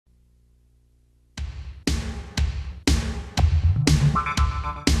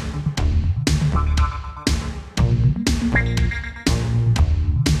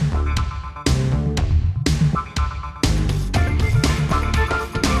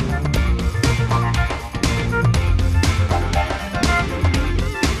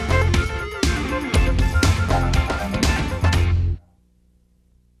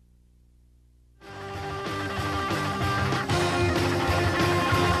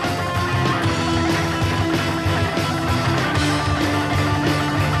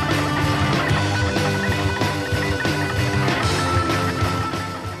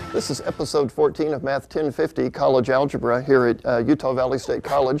This is episode 14 of Math 1050 College Algebra here at Utah Valley State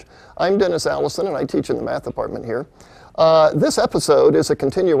College. I'm Dennis Allison, and I teach in the math department here. This episode is a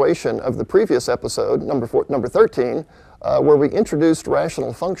continuation of the previous episode, number 13, where we introduced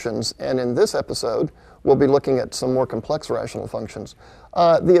rational functions, and in this episode, we'll be looking at some more complex rational functions.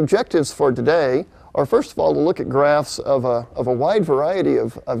 The objectives for today are, first of all, to look at graphs of a wide variety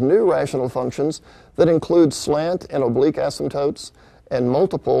of new rational functions that include slant and oblique asymptotes and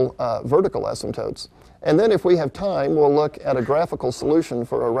multiple vertical asymptotes. And then if we have time, we'll look at a graphical solution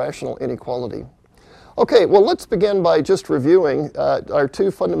for a rational inequality. Okay, well, let's begin by just reviewing our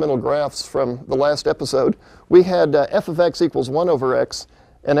two fundamental graphs from the last episode. We had f of x equals 1 over x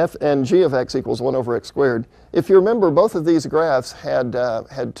and g of x equals 1 over x squared. If you remember, both of these graphs had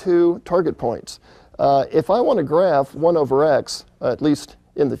two target points. If I want to graph 1 over x, at least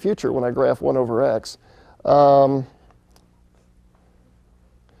in the future when I graph 1 over x,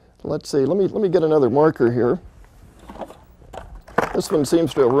 let's see, let me get another marker here. This one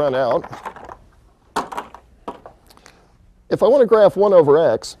seems to have run out. If I want to graph 1 over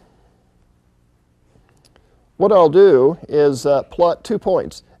x, what I'll do is plot 2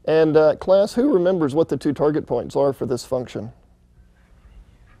 points. And class, who remembers what the two target points are for this function?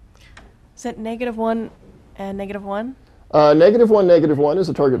 Is it -1 and -1? -1 is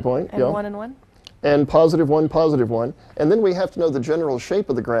a target point. And 1 and 1? And +1, +1. And then we have to know the general shape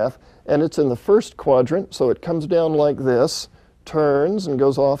of the graph, and it's in the first quadrant, so it comes down like this, turns, and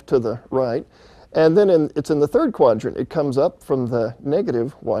goes off to the right. And then it's in the third quadrant. It comes up from the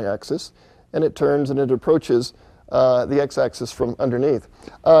negative y-axis, and it turns and it approaches the x-axis from underneath.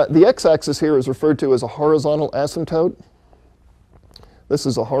 The x-axis here is referred to as a horizontal asymptote. This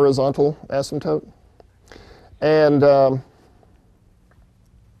is a horizontal asymptote. And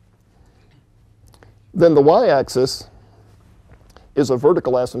then the y-axis is a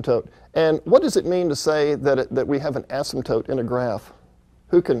vertical asymptote. And what does it mean to say that we have an asymptote in a graph?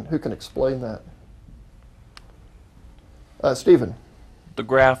 Who can explain that? Stephen. The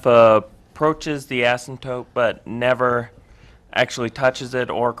graph approaches the asymptote but never actually touches it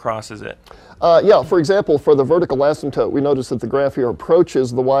or crosses it. Yeah, for example, for the vertical asymptote, we notice that the graph here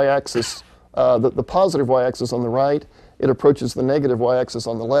approaches the y-axis, the positive y-axis on the right. It approaches the negative y-axis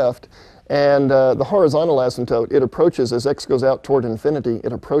on the left. And the horizontal asymptote, it approaches as x goes out toward infinity.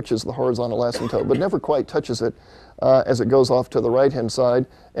 It approaches the horizontal asymptote, but never quite touches it as it goes off to the right-hand side,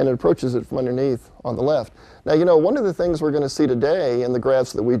 and it approaches it from underneath on the left. Now, you know, one of the things we're going to see today in the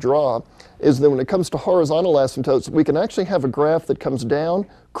graphs that we draw is that when it comes to horizontal asymptotes, we can actually have a graph that comes down,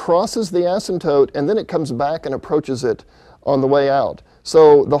 crosses the asymptote, and then it comes back and approaches it on the way out.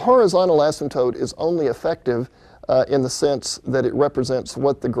 So the horizontal asymptote is only effective in the sense that it represents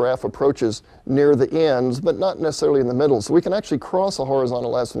what the graph approaches near the ends, but not necessarily in the middle. So we can actually cross a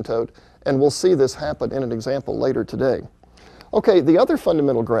horizontal asymptote, and we'll see this happen in an example later today. Okay, the other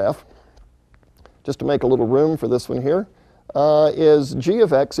fundamental graph, just to make a little room for this one here, is g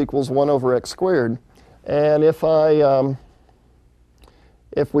of x equals 1 over x squared. And if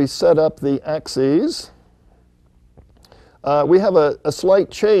we set up the axes, we have a slight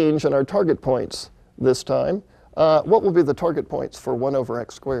change in our target points this time. What will be the target points for 1 over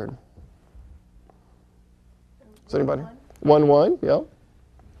x squared? Is anybody? 1, 1, yeah.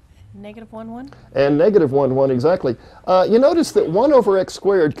 -1, 1? And -1, 1, exactly. You notice that 1 over x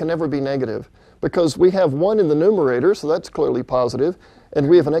squared can never be negative because we have 1 in the numerator, so that's clearly positive, and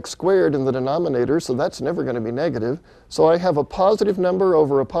we have an x squared in the denominator, so that's never going to be negative. So I have a positive number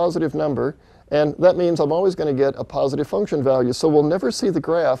over a positive number, and that means I'm always going to get a positive function value. So we'll never see the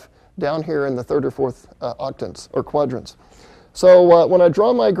graph down here in the third or fourth octants or quadrants. So when I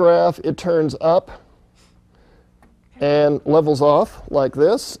draw my graph, it turns up and levels off like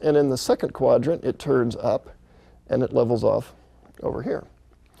this, and in the second quadrant it turns up and it levels off over here.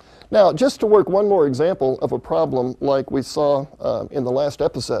 Now, just to work one more example of a problem like we saw in the last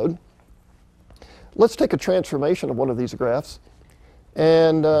episode, let's take a transformation of one of these graphs,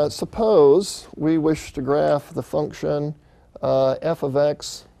 and suppose we wish to graph the function f of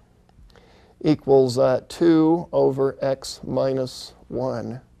x equals 2 over x minus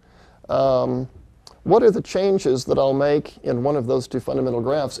 1. What are the changes that I'll make in one of those two fundamental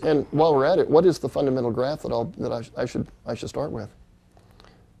graphs? And while we're at it, what is the fundamental graph that I should start with?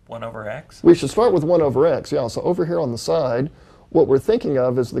 1 over x? We should start with 1 over x, yeah. So over here on the side, what we're thinking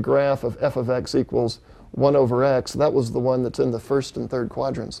of is the graph of f of x equals 1 over x. That was the one that's in the first and third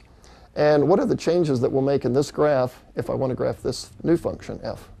quadrants. And what are the changes that we'll make in this graph if I want to graph this new function,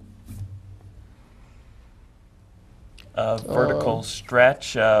 f? A vertical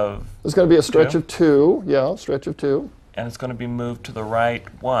stretch of... There's going to be a stretch of 2, yeah, stretch of 2. And it's going to be moved to the right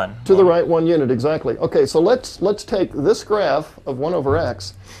 1. To the right 1 unit, exactly. Okay, so let's take this graph of 1 over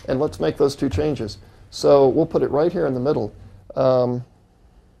x, and let's make those two changes. So we'll put it right here in the middle.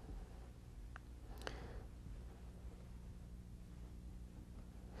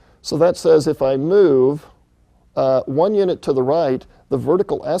 So that says if I move 1 unit to the right, the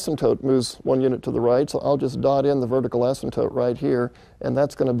vertical asymptote moves 1 unit to the right, so I'll just dot in the vertical asymptote right here, and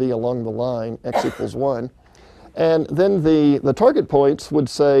that's going to be along the line x equals 1. And then the target points would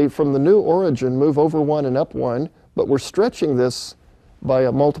say from the new origin, move over 1 and up 1, but we're stretching this by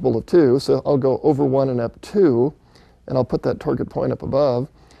a multiple of 2, so I'll go over 1 and up 2, and I'll put that target point up above.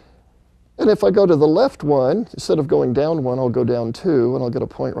 And if I go to the left one, instead of going down 1, I'll go down 2, and I'll get a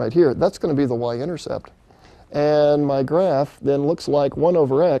point right here. That's going to be the y-intercept. And my graph then looks like 1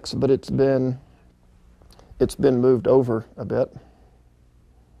 over x, but it's been moved over a bit.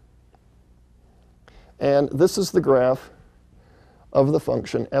 And this is the graph of the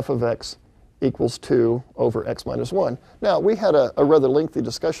function f of x equals 2 over x minus 1. Now, we had a rather lengthy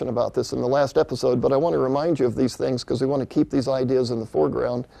discussion about this in the last episode, but I want to remind you of these things because we want to keep these ideas in the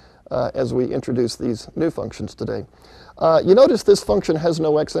foreground as we introduce these new functions today. You notice this function has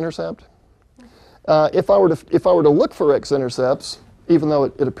no x-intercept? If I were to look for x-intercepts, even though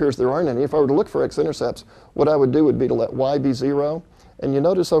it appears there aren't any, if I were to look for x-intercepts, what I would do would be to let y be 0. And you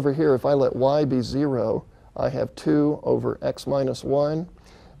notice over here, if I let y be 0, I have 2 over x minus 1.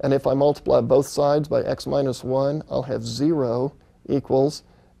 And if I multiply both sides by x minus 1, I'll have 0 equals,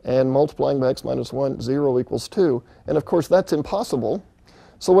 and multiplying by x minus 1, 0 equals 2. And of course, that's impossible.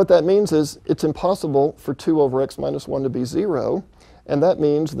 So what that means is it's impossible for 2 over x minus 1 to be 0. And that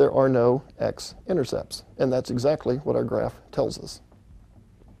means there are no x-intercepts. And that's exactly what our graph tells us.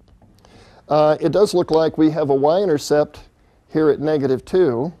 It does look like we have a y-intercept here at negative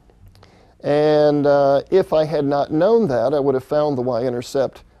 2. And if I had not known that, I would have found the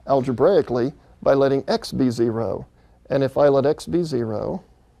y-intercept algebraically by letting x be 0. And if I let x be 0,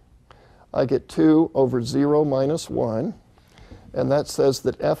 I get 2 over 0 minus 1. And that says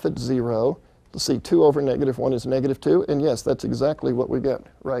that f at 0, let's see, 2 over negative 1 is negative 2. And yes, that's exactly what we get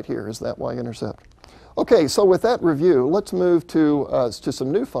right here, is that y-intercept. OK, so with that review, let's move to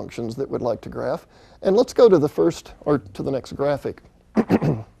some new functions that we'd like to graph. And let's go to the first, or to the next graphic.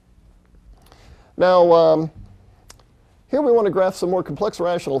 Now, here we want to graph some more complex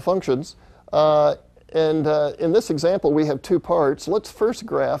rational functions. In this example, we have 2 parts. Let's first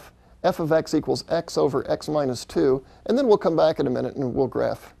graph f of x equals x over x minus 2. And then we'll come back in a minute and we'll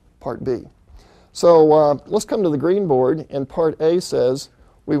graph part B. So let's come to the green board. And part A says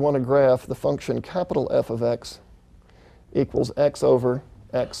we want to graph the function capital F of x equals x over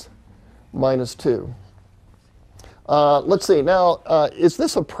x minus 2. Let's see. Now, is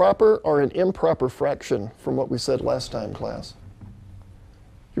this a proper or an improper fraction from what we said last time, class?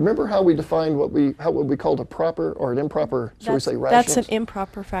 Do you remember how we defined what we called a proper or an improper, shall we say, rational? That's an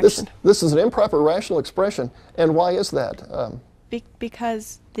improper fraction. This is an improper rational expression. And why is that?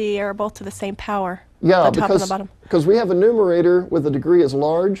 Because they are both to the same power, yeah, the top and the bottom. Because we have a numerator with a degree as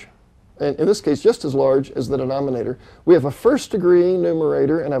large, and in this case just as large as the denominator. We have a first degree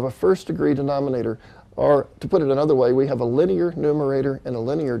numerator and have a first degree denominator. Or to put it another way, we have a linear numerator and a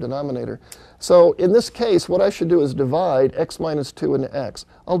linear denominator. So in this case, what I should do is divide x minus 2 into x.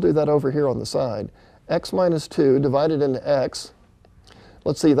 I'll do that over here on the side. X minus 2 divided into x.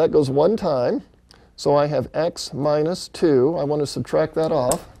 Let's see, that goes 1 time. So I have x minus 2. I want to subtract that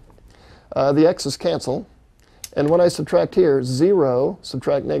off. The x's cancel. And when I subtract here, 0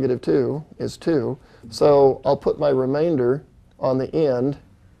 subtract negative 2 is 2. So I'll put my remainder on the end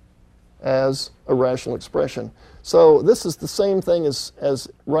as a rational expression. So this is the same thing as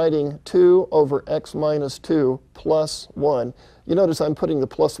writing 2 over x minus 2 plus 1. You notice I'm putting the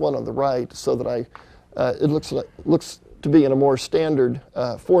plus 1 on the right so that it looks to be in a more standard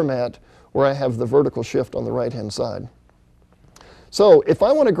format where I have the vertical shift on the right-hand side. So if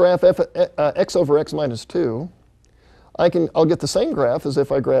I want to graph x over x minus 2, I'll get the same graph as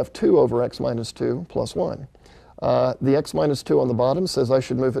if I graph 2 over x minus 2 plus 1. The x minus 2 on the bottom says I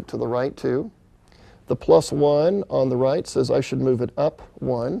should move it to the right 2. The plus 1 on the right says I should move it up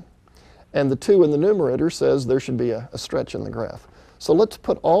 1. And the 2 in the numerator says there should be a stretch in the graph. So let's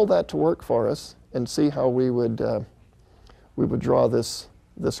put all that to work for us and see how we would draw this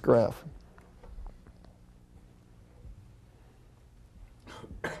graph.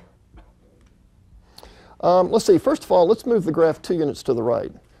 Let's see. First of all, let's move the graph 2 units to the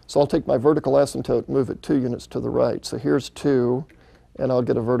right. So I'll take my vertical asymptote, move it 2 units to the right. So here's 2, and I'll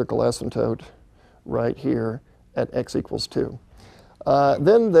get a vertical asymptote right here at x equals 2.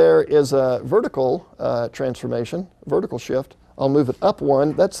 Then there is a vertical transformation, vertical shift. I'll move it up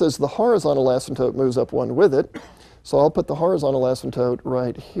 1. That says the horizontal asymptote moves up 1 with it. So I'll put the horizontal asymptote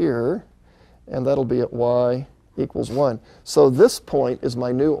right here, and that'll be at y equals 1. So this point is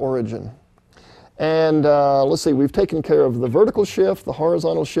my new origin. And let's see, we've taken care of the vertical shift, the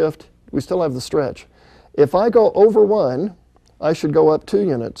horizontal shift. We still have the stretch. If I go over 1, I should go up 2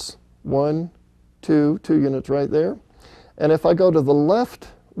 units. 1, 2 units right there. And if I go to the left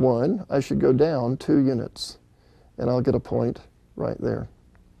 1, I should go down 2 units. And I'll get a point right there.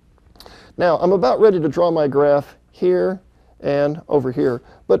 Now, I'm about ready to draw my graph here and over here.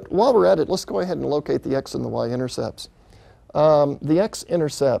 But while we're at it, let's go ahead and locate the x and the y-intercepts. The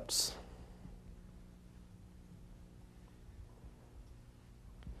x-intercepts.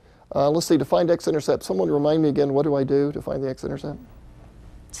 Let's see, to find x-intercept, someone remind me again, what do I do to find the x-intercept?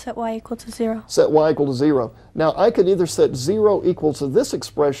 Set y equal to 0. Set y equal to 0. Now, I could either set 0 equal to this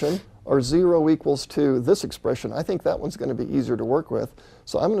expression or 0 equals to this expression. I think that one's going to be easier to work with.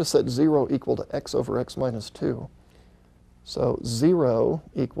 So I'm going to set 0 equal to x over x minus 2. So 0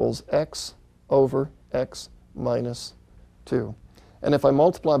 equals x over x minus 2. And if I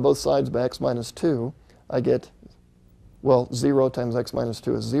multiply both sides by x minus 2, I get, well, 0 times x minus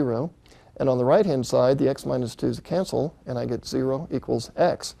 2 is 0. And on the right-hand side, the x minus 2's cancel, and I get 0 equals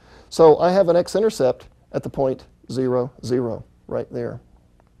x. So I have an x-intercept at the point 0, 0, right there.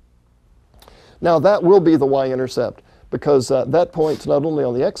 Now, that will be the y-intercept, because that point's not only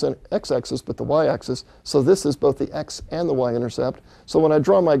on the x-axis, but the y-axis. So this is both the x and the y-intercept. So when I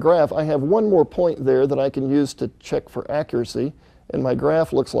draw my graph, I have one more point there that I can use to check for accuracy. And my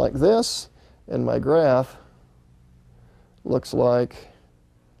graph looks like this, and my graph looks like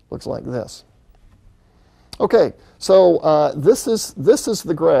this. Okay, so this is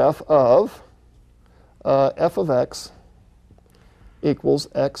the graph of f of x equals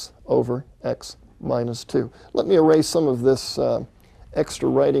x over x minus 2. Let me erase some of this extra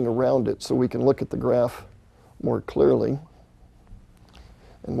writing around it so we can look at the graph more clearly.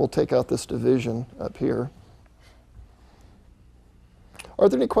 And we'll take out this division up here. Are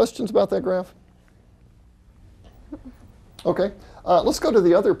there any questions about that graph? Okay, let's go to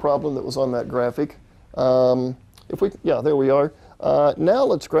the other problem that was on that graphic. Yeah, there we are. Now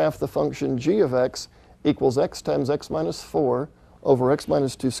let's graph the function g of x equals x times x minus 4 over x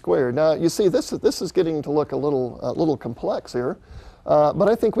minus 2 squared. Now, you see, this is getting to look a little complex here, but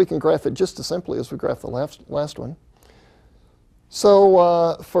I think we can graph it just as simply as we graphed the last one.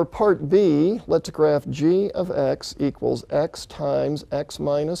 So for part B, let's graph g of x equals x times x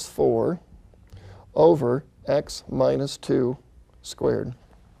minus 4 over x minus 2 squared.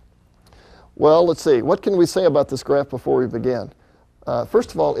 Well, let's see. What can we say about this graph before we begin?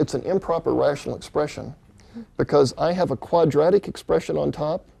 First of all, it's an improper rational expression because I have a quadratic expression on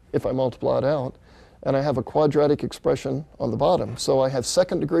top if I multiply it out, and I have a quadratic expression on the bottom. So I have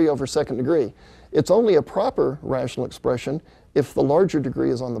second degree over second degree. It's only a proper rational expression if the larger degree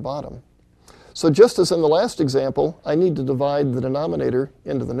is on the bottom. So just as in the last example, I need to divide the denominator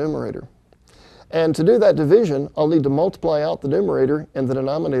into the numerator. And to do that division, I'll need to multiply out the numerator and the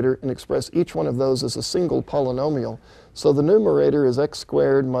denominator and express each one of those as a single polynomial. So the numerator is x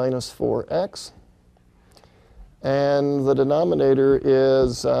squared minus 4x. And the denominator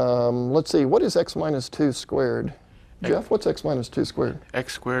is, let's see, what is x minus 2 squared? Jeff, what's x minus 2 squared?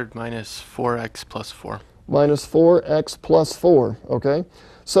 X squared minus 4x plus 4. Minus 4x plus 4, okay?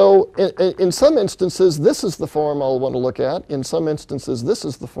 So in some instances, this is the form I'll want to look at. In some instances, this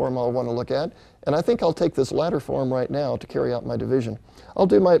is the form I'll want to look at. And I think I'll take this latter form right now to carry out my division. I'll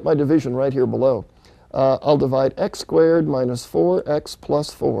do my division right here below. I'll divide x squared minus 4x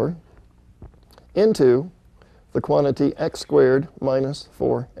plus 4 into the quantity x squared minus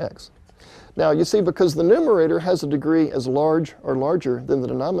 4x. Now, you see, because the numerator has a degree as large or larger than the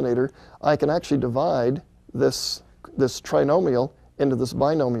denominator, I can actually divide this trinomial into this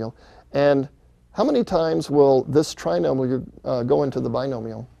binomial. And how many times will this trinomial go into the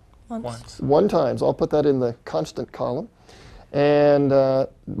binomial? Once. One time. So I'll put that in the constant column. And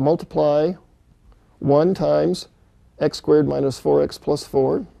multiply 1 times x squared minus 4x plus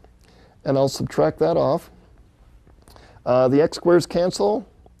 4. And I'll subtract that off. The x squares cancel.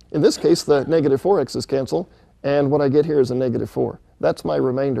 In this case, the negative 4x's cancel. And what I get here is a negative 4. That's my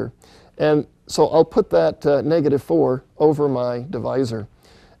remainder. And so I'll put that negative 4 over my divisor.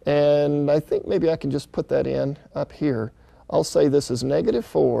 And I think maybe I can just put that in up here. I'll say this is negative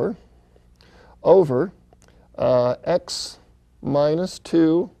 4 over x minus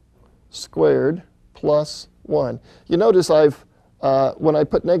 2 squared plus 1. You notice when I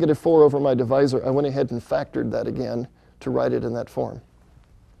put negative 4 over my divisor, I went ahead and factored that again to write it in that form.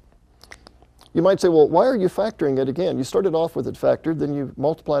 You might say, well, why are you factoring it again? You started off with it factored, then you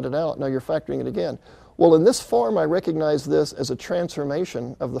multiplied it out, now you're factoring it again. Well, in this form, I recognize this as a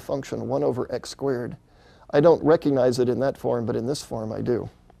transformation of the function 1 over x squared. I don't recognize it in that form, but in this form I do.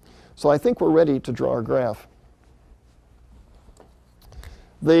 So I think we're ready to draw our graph.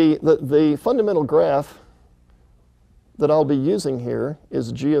 The fundamental graph that I'll be using here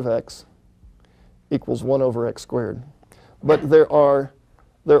is g of x equals 1 over x squared. But there are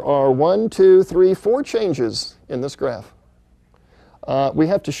 1, 2, 3, 4 changes in this graph. We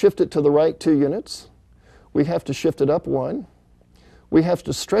have to shift it to the right 2 units. We have to shift it up 1. We have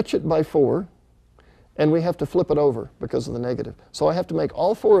to stretch it by 4. And we have to flip it over because of the negative. So I have to make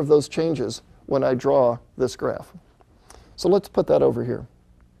all 4 of those changes when I draw this graph. So let's put that over here.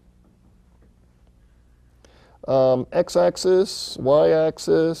 X-axis,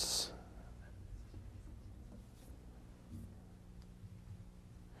 y-axis.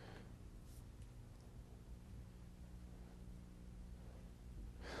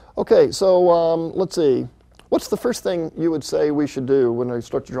 Okay, so let's see. What's the first thing you would say we should do when we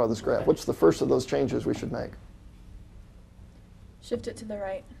start to draw this graph? What's the first of those changes we should make? Shift it to the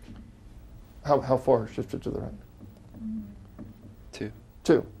right. How far shift it to the right? 2.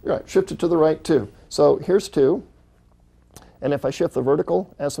 2. Right, shift it to the right 2. So here's 2. And if I shift the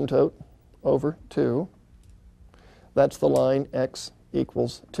vertical asymptote over 2, that's the line x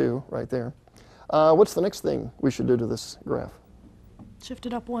equals 2 right there. What's the next thing we should do to this graph? Shift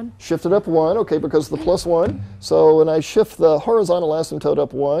it up 1. Shift it up 1, okay, because of the plus 1. So when I shift the horizontal asymptote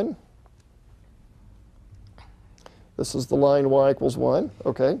up 1, this is the line y equals 1,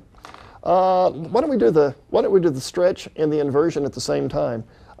 okay. Why don't we do the stretch and the inversion at the same time?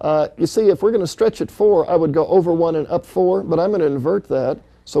 You see, if we're going to stretch at 4, I would go over 1 and up 4, but I'm going to invert that.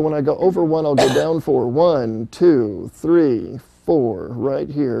 So when I go over 1, I'll go down 4. 1, 2, 3, 4, right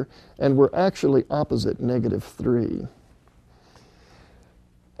here. And we're actually opposite -3.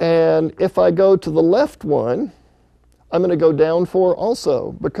 And if I go to the left one, I'm going to go down 4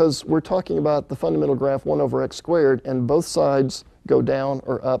 also, because we're talking about the fundamental graph 1 over x squared, and both sides go down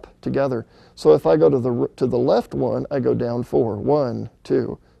or up together. So if I go to the left one, I go down 4. 1,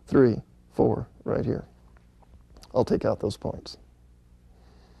 2, 3, 4, right here. I'll take out those points.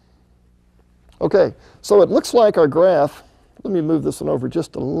 Okay, so it looks like our graph, let me move this one over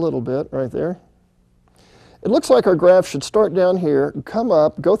just a little bit right there. It looks like our graph should start down here, come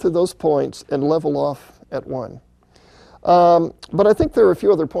up, go through those points, and level off at 1. But I think there are a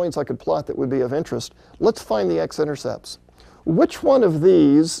few other points I could plot that would be of interest. Let's find the x-intercepts. Which one of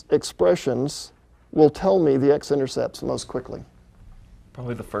these expressions will tell me the x-intercepts most quickly?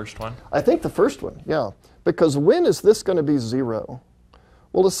 Probably the first one. I think the first one, yeah. Because when is this going to be 0?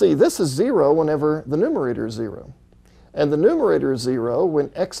 Well, let's see, this is 0 whenever the numerator is 0. And the numerator is 0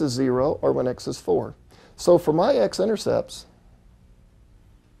 when x is 0 or when x is 4. So for my x-intercepts,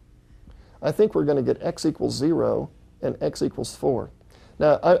 I think we're going to get x equals 0 and x equals 4.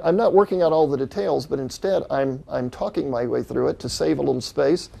 Now, I'm not working out all the details, but instead I'm talking my way through it to save a little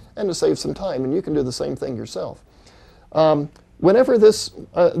space and to save some time, and you can do the same thing yourself. Whenever this,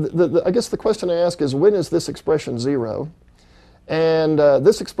 I guess the question I ask is, when is this expression 0? And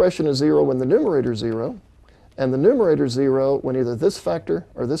this expression is 0 when the numerator is 0, and the numerator is 0 when either this factor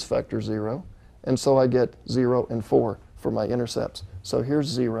or this factor is 0. And so I get 0 and 4 for my intercepts. So here's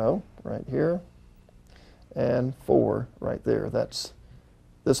 0 right here, and 4 right there.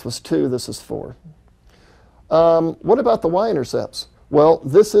 This was 2, this is 4. What about the y-intercepts? Well,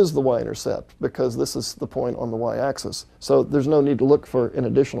 this is the y-intercept because this is the point on the y-axis. So there's no need to look for an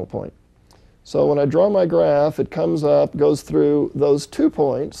additional point. So when I draw my graph, it comes up, goes through those 2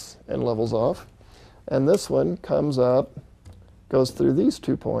 points and levels off. And this one comes up, goes through these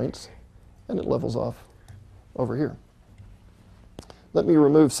 2 points, and it levels off over here. Let me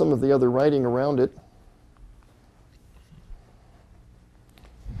remove some of the other writing around it.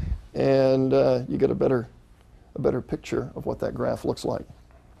 And you get a better picture of what that graph looks like.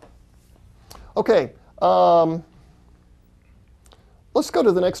 Okay, let's go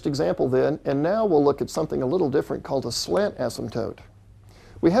to the next example then, and now we'll look at something a little different called a slant asymptote.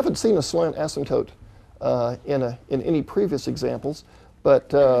 We haven't seen a slant asymptote in any previous examples, but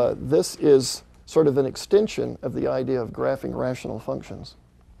this is sort of an extension of the idea of graphing rational functions.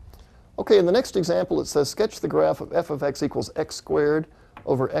 Okay, in the next example it says sketch the graph of f of x equals x squared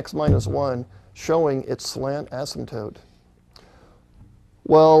over x minus 1, showing its slant asymptote.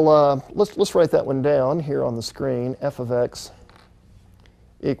 Well, let's write that one down here on the screen. F of x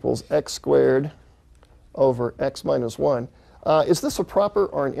equals x squared over x minus 1. Is this a proper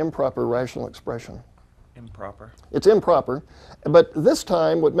or an improper rational expression? Improper. It's improper. But this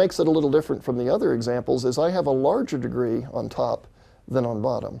time, what makes it a little different from the other examples is I have a larger degree on top than on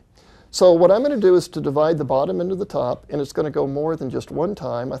bottom. So what I'm going to do is to divide the bottom into the top, and it's going to go more than just one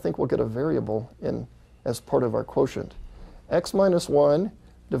time. I think we'll get a variable in as part of our quotient. X minus 1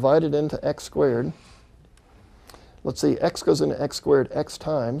 divided into x squared. Let's see, x goes into x squared x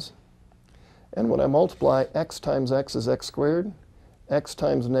times. And when I multiply, x times x is x squared. X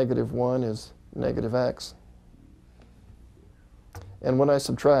times negative 1 is negative x. And when I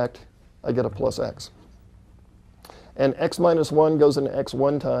subtract, I get a plus x. And x minus 1 goes into x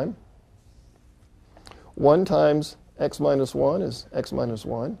one time. 1 times x minus 1 is x minus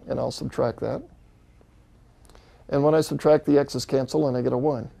 1, and I'll subtract that. And when I subtract, the x's cancel, and I get a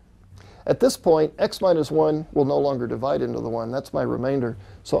 1. At this point, x minus 1 will no longer divide into the 1. That's my remainder.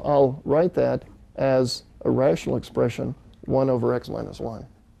 So I'll write that as a rational expression, 1 over x minus 1.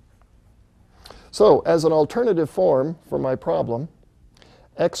 So as an alternative form for my problem,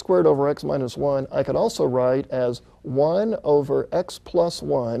 x squared over x minus 1, I could also write as 1 over x plus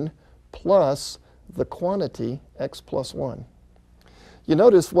 1 plus the quantity x plus 1. You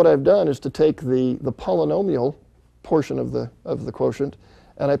notice what I've done is to take the polynomial portion of the quotient,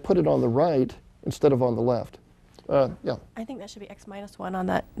 and I put it on the right instead of on the left. Yeah. I think that should be x minus 1 on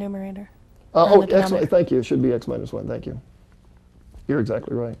that numerator. Oh, excellent. Thank you. It should be x minus 1. Thank you. You're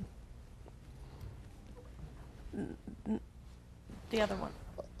exactly right. The other one.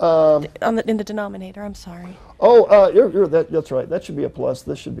 In the denominator, I'm sorry. Oh, that's right. That should be a plus.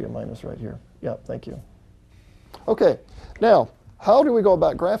 This should be a minus right here. Yeah, thank you. Okay, now, how do we go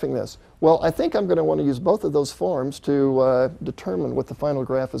about graphing this? Well, I think I'm going to want to use both of those forms to determine what the final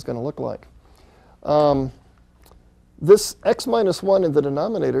graph is going to look like. This x minus 1 in the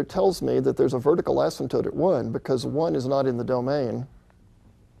denominator tells me that there's a vertical asymptote at 1 because 1 is not in the domain.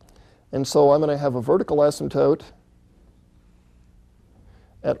 And so I'm going to have a vertical asymptote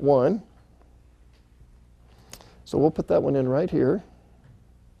at 1. So we'll put that one in right here.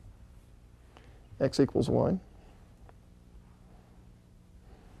 X equals 1.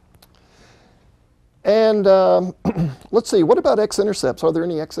 And let's see, what about x-intercepts? Are there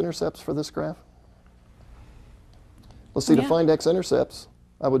any x-intercepts for this graph? Let's see, to find x-intercepts,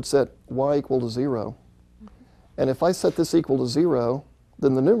 I would set y equal to 0. And if I set this equal to 0,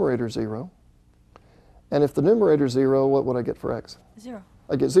 then the numerator is 0. And if the numerator is 0, what would I get for x? 0.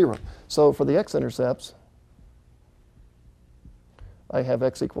 I get 0. So for the x-intercepts, I have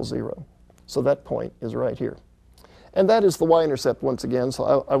x equals 0. So that point is right here. And that is the y-intercept once again,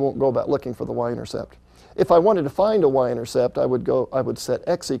 so I won't go about looking for the y-intercept. If I wanted to find a y-intercept, I would set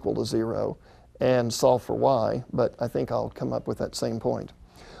x equal to 0 and solve for y, but I think I'll come up with that same point.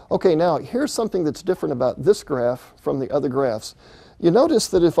 Okay, now here's something that's different about this graph from the other graphs. You notice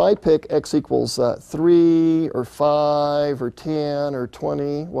that if I pick x equals 3 or 5 or 10 or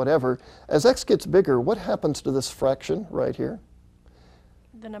 20, whatever, as x gets bigger, what happens to this fraction right here?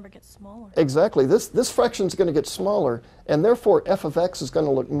 The number gets smaller. Exactly. This fraction is going to get smaller, and therefore f of x is going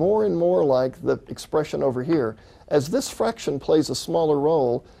to look more and more like the expression over here. As this fraction plays a smaller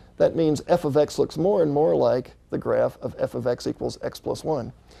role, that means f of x looks more and more like the graph of f of x equals x plus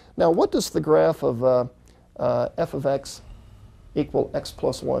 1. Now, what does the graph of f of x equal x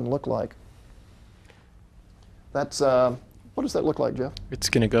plus 1 look like? That's, what does that look like, Jeff? It's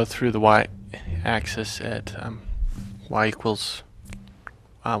going to go through the y-axis at y equals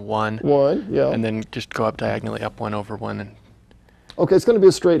 1. 1, yeah. And then just go up diagonally, up 1 over 1. And okay, it's going to be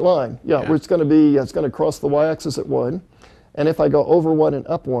a straight line. Yeah, where it's going to cross the y-axis at 1. And if I go over 1 and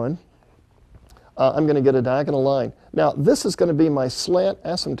up 1, I'm going to get a diagonal line. Now, this is going to be my slant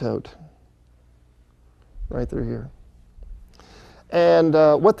asymptote right through here. And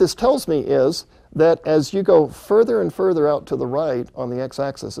what this tells me is that as you go further and further out to the right on the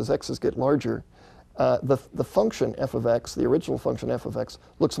x-axis, as x's get larger, the function f of x, the original function f of x,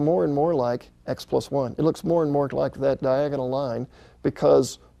 looks more and more like x plus 1. It looks more and more like that diagonal line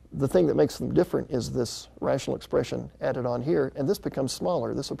because the thing that makes them different is this rational expression added on here, and this becomes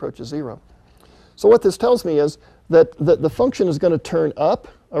smaller. This approaches 0. So what this tells me is that the function is going to turn up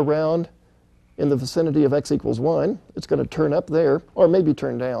around in the vicinity of x equals 1. It's going to turn up there, or maybe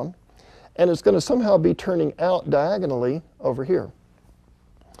turn down, and it's going to somehow be turning out diagonally over here.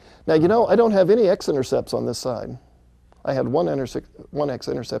 Now, you know, I don't have any x-intercepts on this side. I had one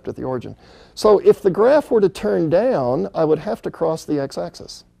x-intercept at the origin. So if the graph were to turn down, I would have to cross the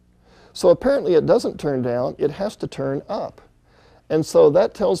x-axis. So apparently it doesn't turn down, it has to turn up. And so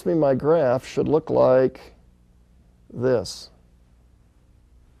that tells me my graph should look like this.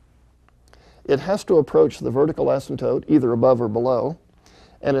 It has to approach the vertical asymptote, either above or below,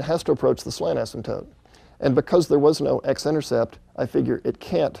 and it has to approach the slant asymptote. And because there was no x-intercept, I figure it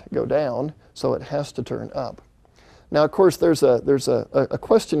can't go down, so it has to turn up. Now, of course, there's a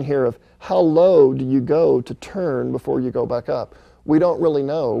question here of how low do you go to turn before you go back up? We don't really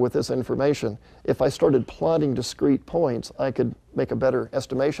know with this information. If I started plotting discrete points, I could make a better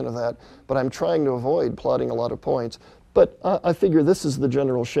estimation of that, but I'm trying to avoid plotting a lot of points. But I figure this is the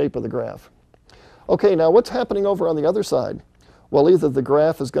general shape of the graph. Okay, now what's happening over on the other side? Well, either the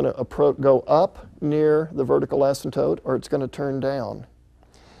graph is going to go up near the vertical asymptote, or it's going to turn down.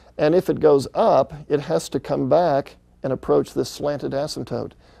 And if it goes up, it has to come back and approach this slanted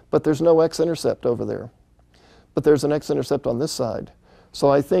asymptote. But there's no x-intercept over there. But there's an x-intercept on this side. So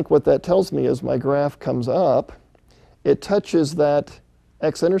I think what that tells me is my graph comes up, it touches that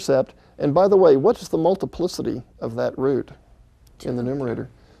x-intercept, and by the way, what is the multiplicity of that root in the numerator?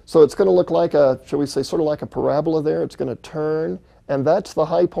 So it's going to look like a, shall we say, sort of like a parabola there. It's going to turn, and that's the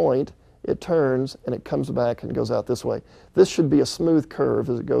high point. It turns, and it comes back and goes out this way. This should be a smooth curve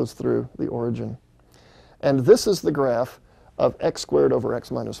as it goes through the origin. And this is the graph of x squared over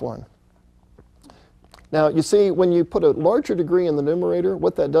x minus 1. Now, you see, when you put a larger degree in the numerator,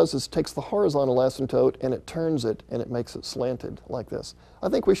 what that does is takes the horizontal asymptote and it turns it, and it makes it slanted like this. I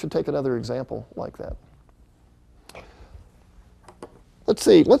think we should take another example like that. Let's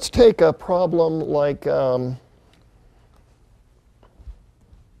see. Let's take a problem like, let's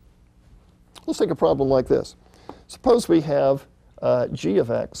take a problem like this. Suppose we have g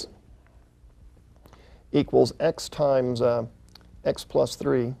of x equals x times x plus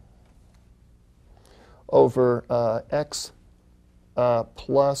 3 over x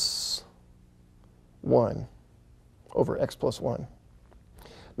plus 1 over x plus 1.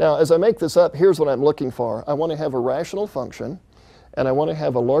 Now, as I make this up, here's what I'm looking for. I want to have a rational function, and I want to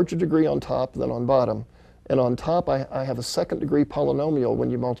have a larger degree on top than on bottom. And on top, I have a second degree polynomial. When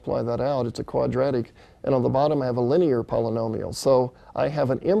you multiply that out, it's a quadratic. And on the bottom, I have a linear polynomial. So I have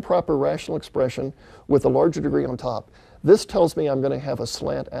an improper rational expression with a larger degree on top. This tells me I'm going to have a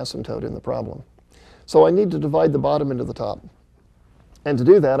slant asymptote in the problem. So I need to divide the bottom into the top. And to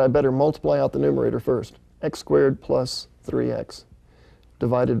do that, I better multiply out the numerator first. X squared plus 3x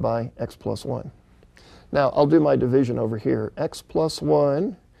divided by x plus 1. Now, I'll do my division over here. X plus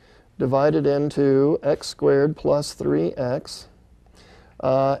 1 divided into x squared plus 3x.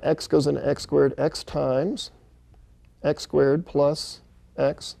 X goes into x squared, x times x squared plus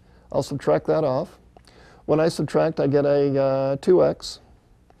x. I'll subtract that off. When I subtract, I get a 2x.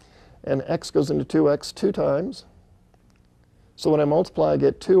 And x goes into 2x 2 times. So when I multiply, I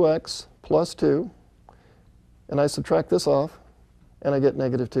get 2x plus 2. And I subtract this off, and I get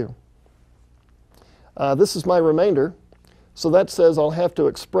negative 2. This is my remainder. So that says I'll have to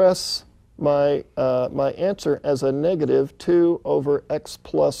express my answer as a negative 2 over x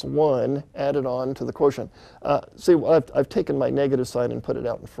plus 1 added on to the quotient. See, I've taken my negative sign and put it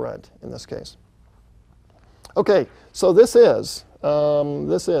out in front in this case. Okay, so this is,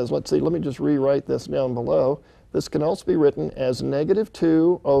 let's see, let me just rewrite this down below. This can also be written as negative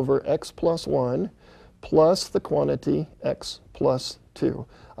 2 over x plus 1 plus the quantity x plus 2.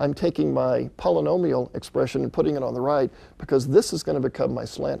 I'm taking my polynomial expression and putting it on the right because this is going to become my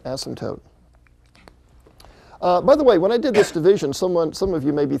slant asymptote. By the way, when I did this division, some of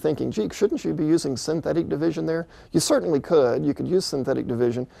you may be thinking, gee, shouldn't you be using synthetic division there? You certainly could. You could use synthetic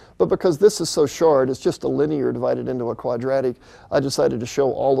division. But because this is so short, it's just a linear divided into a quadratic, I decided to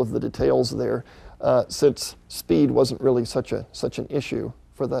show all of the details there since speed wasn't really such an issue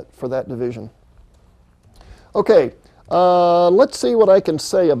for that division. Okay, let's see what I can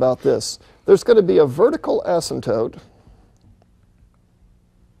say about this. There's going to be a vertical asymptote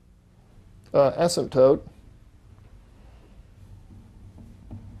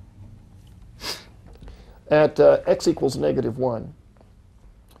at x equals negative 1,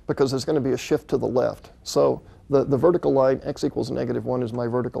 because there's going to be a shift to the left. So the vertical line, x equals negative 1, is my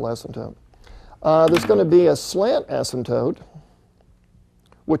vertical asymptote. There's going to be a slant asymptote,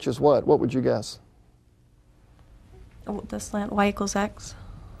 which is what? What would you guess? The slant y equals x?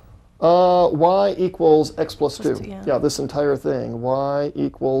 Y equals x plus 2. Yeah, this entire thing. Y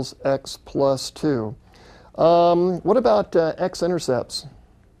equals x plus 2. What about x-intercepts?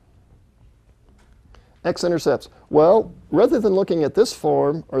 X-intercepts. Well, rather than looking at this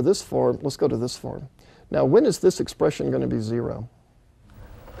form or this form, let's go to this form. Now, when is this expression going to be 0?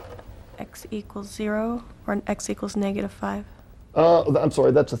 X equals 0 or x equals negative 5? I'm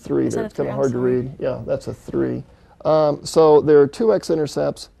sorry, that's a 3 Is there. that It's kind a of 3? hard to read. Yeah, that's a 3. So there are two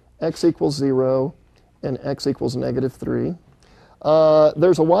x-intercepts, x equals 0 and x equals negative 3.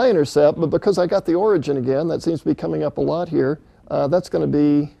 There's a y-intercept, but because I got the origin again, that seems to be coming up a lot here, that's going to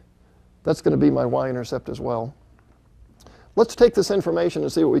be That's going to be my y-intercept as well. Let's take this information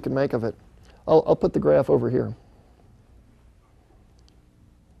and see what we can make of it. I'll put the graph over here.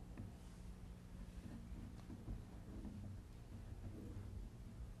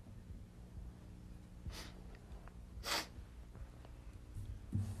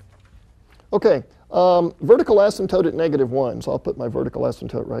 Okay, vertical asymptote at -1. So I'll put my vertical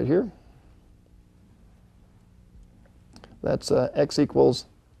asymptote right here. That's x equals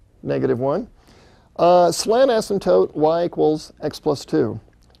 -1. Slant asymptote, y equals x plus 2.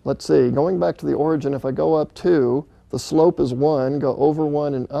 Let's see, going back to the origin, if I go up 2, the slope is 1, go over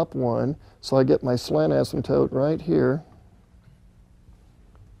 1 and up 1. So I get my slant asymptote right here.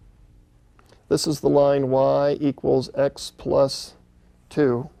 This is the line y equals x plus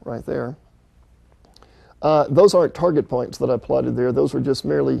 2 right there. Those aren't target points that I plotted there. Those were just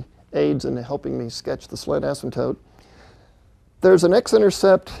merely aids in helping me sketch the slant asymptote. There's an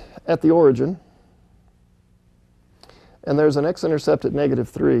x-intercept at the origin, and there's an x-intercept at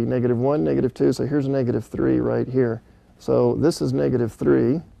 -3, -1, -2, so here's -3 right here. So this is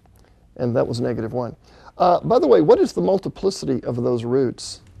 -3, and that was -1. By the way, what is the multiplicity of those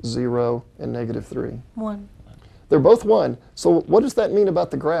roots, 0 and -3? 1. They're both 1. So what does that mean about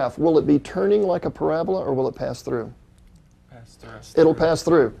the graph? Will it be turning like a parabola, or will it pass through? Pass through. It'll pass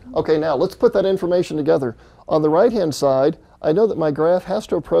through. Okay, now let's put that information together. On the right-hand side, I know that my graph has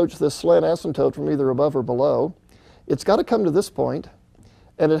to approach this slant asymptote from either above or below. It's got to come to this point,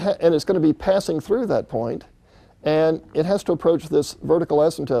 and it's going to be passing through that point, and it has to approach this vertical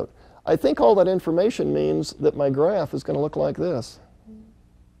asymptote. I think all that information means that my graph is going to look like this.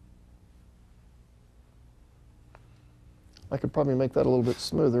 I could probably make that a little bit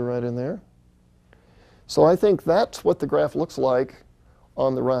smoother right in there. So I think that's what the graph looks like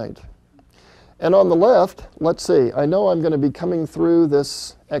on the right. And on the left, let's see, I know I'm going to be coming through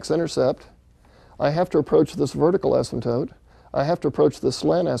this x-intercept. I have to approach this vertical asymptote. I have to approach this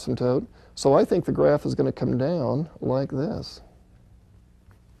slant asymptote. So I think the graph is going to come down like this.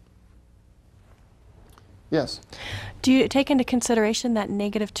 Yes? Do you take into consideration that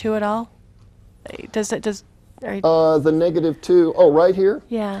 -2 at all? Does it, The -2, oh, right here?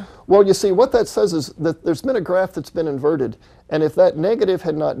 yeah. Well, you see, what that says is that there's been a graph that's been inverted. And if that negative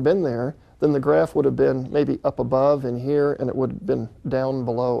had not been there, then the graph would have been maybe up above in here, and it would have been down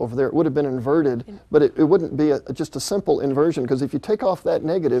below over there. It would have been inverted, but it wouldn't be just a simple inversion, because if you take off that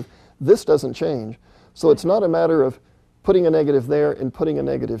negative, this doesn't change. So it's not a matter of putting a negative there and putting a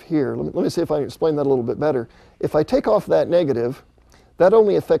negative here. Let me see if I can explain that a little bit better. If I take off that negative, that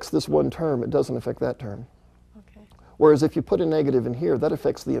only affects this one term. It doesn't affect that term. Okay. Whereas if you put a negative in here, that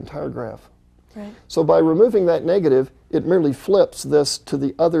affects the entire graph. Right. So by removing that negative, it merely flips this to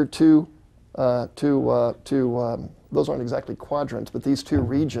the other two, those aren't exactly quadrants, but these two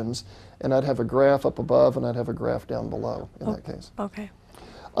regions, and I'd have a graph up above and I'd have a graph down below in that case. Okay.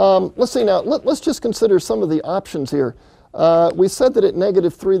 Let's see now, let's just consider some of the options here. We said that at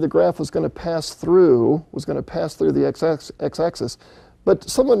 -3 the graph was going to pass through the x-axis, but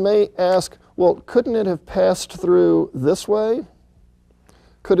someone may ask, well, couldn't it have passed through this way?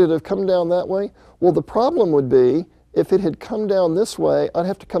 Could it have come down that way? Well, the problem would be, if it had come down this way, I'd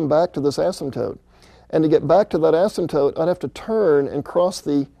have to come back to this asymptote. And to get back to that asymptote, I'd have to turn and cross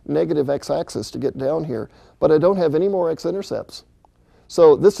the negative x-axis to get down here. But I don't have any more x-intercepts.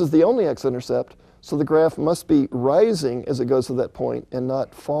 So this is the only x-intercept, so the graph must be rising as it goes to that point and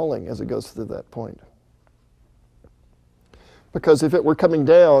not falling as it goes through that point. Because if it were coming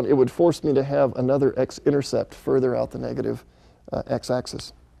down, it would force me to have another x-intercept further out the negative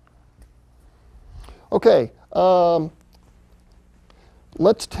x-axis. Okay,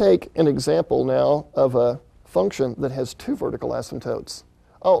 let's take an example now of a function that has two vertical asymptotes.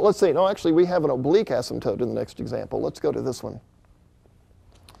 Oh, let's see. No, actually, we have an oblique asymptote in the next example. Let's go to this one.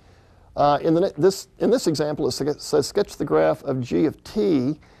 In this example, it says sketch the graph of g of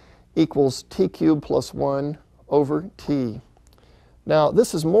t equals t cubed plus 1 over t. Now,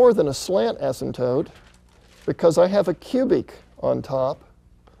 this is more than a slant asymptote because I have a cubic on top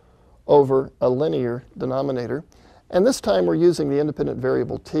over a linear denominator. And this time we're using the independent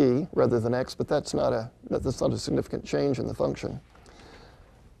variable t rather than x, but that's not a significant change in the function.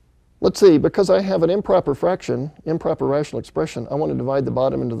 Let's see, because I have an improper fraction, improper rational expression, I want to divide the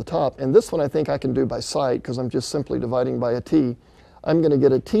bottom into the top. And this one I think I can do by sight because I'm just simply dividing by a t. I'm going to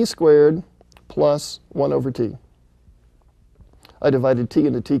get a t squared plus 1 over t. I divided t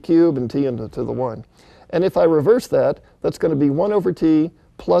into t cubed and t into the 1. And if I reverse that, that's going to be 1 over t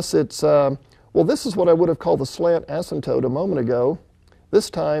plus its, well, this is what I would have called the slant asymptote a moment ago.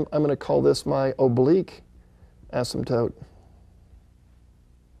 This time, I'm going to call this my oblique asymptote.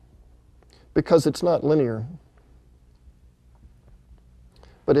 because it's not linear.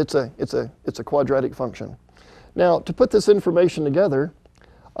 But it's a quadratic function. Now, to put this information together,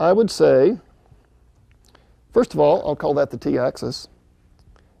 I would say, first of all, I'll call that the t-axis.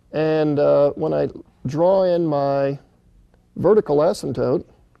 And when I draw in my vertical asymptote,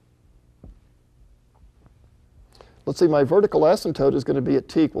 let's see, my vertical asymptote is going to be at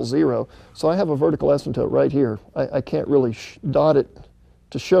t equals 0. So I have a vertical asymptote right here. I can't really dot it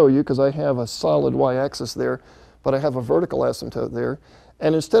to show you because I have a solid y-axis there, but I have a vertical asymptote there.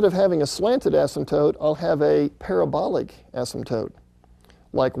 And instead of having a slanted asymptote, I'll have a parabolic asymptote,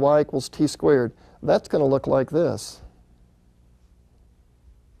 like y equals t squared. That's going to look like this.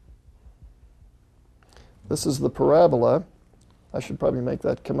 This is the parabola. I should probably make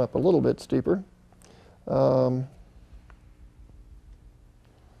that come up a little bit steeper.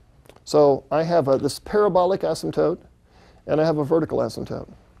 So I have this parabolic asymptote, and I have a vertical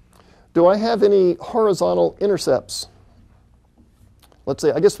asymptote. Do I have any horizontal intercepts? Let's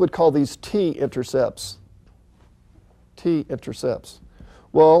say, I guess we'd call these t-intercepts. T-intercepts.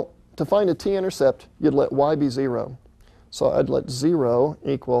 Well, to find a t-intercept, you'd let y be 0. So I'd let 0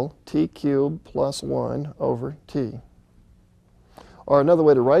 equal t cubed plus 1 over t. Or another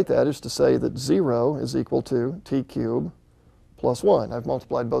way to write that is to say that 0 is equal to t cubed plus 1. I've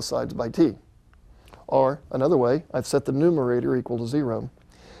multiplied both sides by t. Or another way, I've set the numerator equal to 0.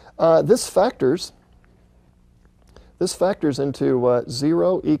 This factors into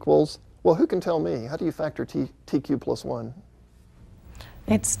 0 equals, well, who can tell me? How do you factor t cubed plus 1?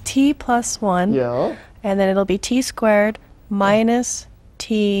 It's t plus 1. Yeah. And then it'll be t squared minus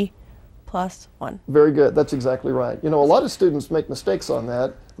t plus 1. Very good. That's exactly right. You know, a lot of students make mistakes on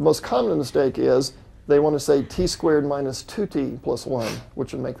that. The most common mistake is they want to say t squared minus 2t plus 1,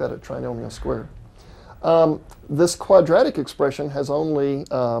 which would make that a trinomial square. This quadratic expression has only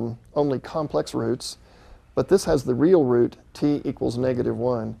complex roots, but this has the real root t equals negative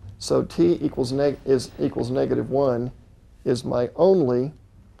 1. So t equals negative 1 is my only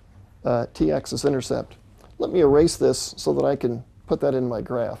t-axis intercept. Let me erase this so that I can put that in my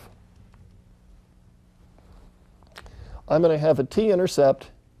graph. I'm going to have a t-intercept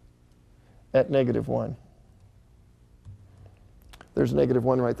at negative 1. There's negative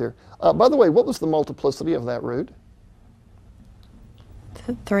 1 right there. By the way, what was the multiplicity of that root?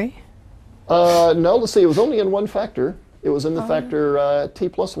 3? No, let's see. It was only in one factor. It was in the factor t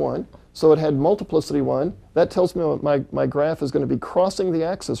plus 1. So it had multiplicity 1. That tells me my graph is going to be crossing the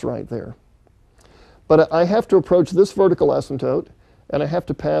axis right there. But I have to approach this vertical asymptote, and I have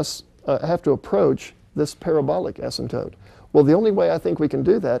to approach this parabolic asymptote. Well, the only way I think we can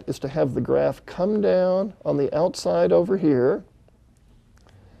do that is to have the graph come down on the outside over here.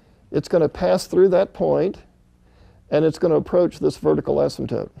 It's going to pass through that point, and it's going to approach this vertical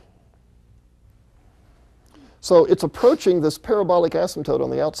asymptote. So it's approaching this parabolic asymptote on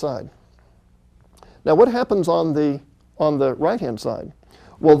the outside. Now, what happens on the right-hand side?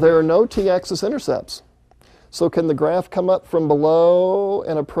 Well, there are no t-axis intercepts. So can the graph come up from below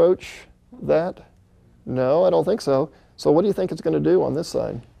and approach that? No, I don't think so. So what do you think it's going to do on this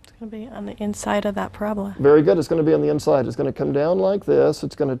side? It's going to be on the inside of that parabola. Very good. It's going to be on the inside. It's going to come down like this.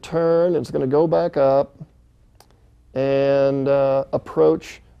 It's going to turn. It's going to go back up and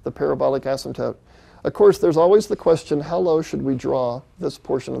approach the parabolic asymptote. Of course, there's always the question, how low should we draw this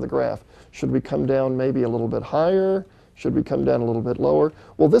portion of the graph? Should we come down maybe a little bit higher? Should we come down a little bit lower?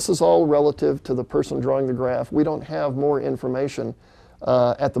 Well, this is all relative to the person drawing the graph. We don't have more information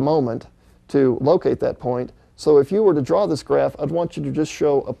at the moment to locate that point. So if you were to draw this graph, I'd want you to just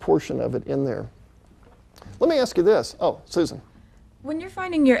show a portion of it in there. Let me ask you this. Oh, Susan. When you're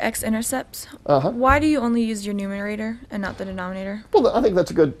finding your x-intercepts, why do you only use your numerator and not the denominator? Well, I think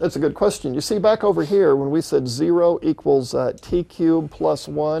that's a good question. You see, back over here, when we said 0 equals t cubed plus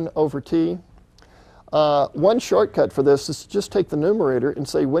 1 over t, one shortcut for this is to just take the numerator and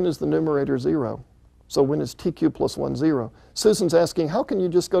say, when is the numerator 0? So when is t cubed plus 1 0? Susan's asking, how can you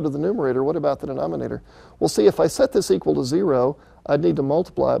just go to the numerator? What about the denominator? Well, see, if I set this equal to 0, I'd need to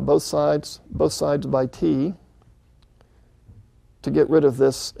multiply both sides by t to get rid of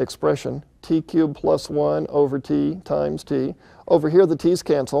this expression, t cubed plus 1 over t times t. Over here, the t's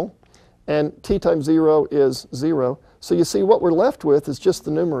cancel, and t times 0 is 0. So you see, what we're left with is just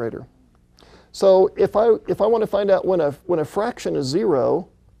the numerator. So if I want to find out when a fraction is 0,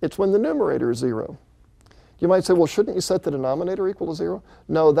 it's when the numerator is 0. You might say, well, shouldn't you set the denominator equal to 0?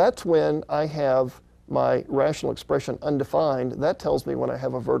 No, that's when I have my rational expression undefined. That tells me when I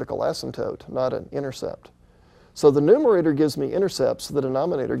have a vertical asymptote, not an intercept. So the numerator gives me intercepts, the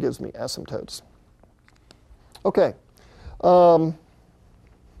denominator gives me asymptotes. Okay.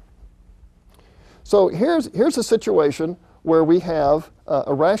 So here's a situation where we have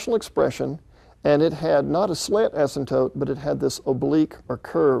a rational expression, and it had not a slant asymptote, but it had this oblique or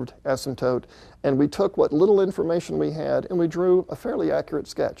curved asymptote, and we took what little information we had and we drew a fairly accurate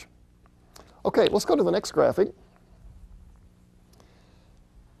sketch. Okay, let's go to the next graphic.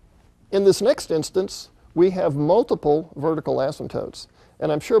 In this next instance, we have multiple vertical asymptotes.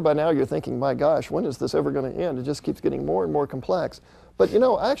 And I'm sure by now you're thinking, my gosh, when is this ever going to end? It just keeps getting more and more complex. But you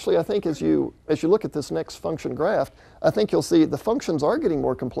know, actually, I think as you look at this next function graph, I think you'll see the functions are getting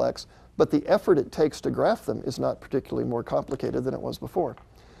more complex, but the effort it takes to graph them is not particularly more complicated than it was before.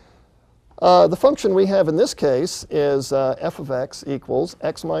 The function we have in this case is f of x equals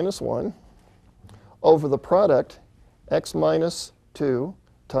x minus 1 over the product x minus 2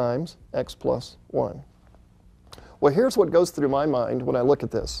 times x plus 1. Well, here's what goes through my mind when I look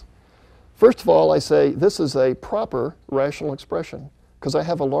at this. First of all, I say this is a proper rational expression because I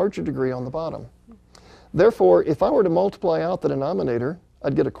have a larger degree on the bottom. Therefore, if I were to multiply out the denominator,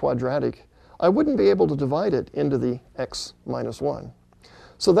 I'd get a quadratic. I wouldn't be able to divide it into the x minus 1.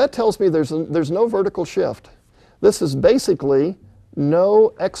 So that tells me there's no vertical shift. This is basically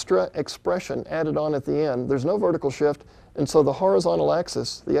no extra expression added on at the end. There's no vertical shift, and so the horizontal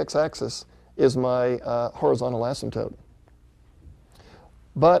axis, the x-axis, is my horizontal asymptote.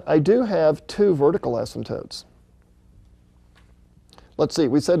 But I do have two vertical asymptotes. Let's see,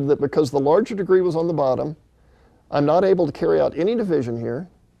 we said that because the larger degree was on the bottom, I'm not able to carry out any division here,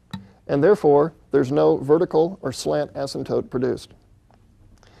 and therefore there's no vertical or slant asymptote produced.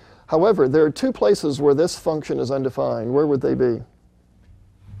 However, there are two places where this function is undefined. Where would they be?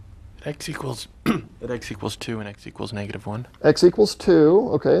 X equals at x equals 2 and x equals negative 1. X equals 2,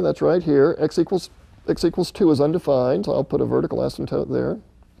 okay, that's right here. X equals 2 is undefined, so I'll put a vertical asymptote there.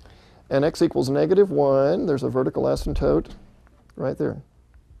 And x equals negative 1, there's a vertical asymptote right there.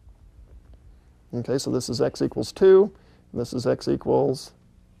 Okay, so this is x equals 2, and this is x equals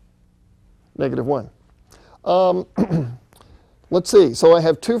negative 1. Let's see, so I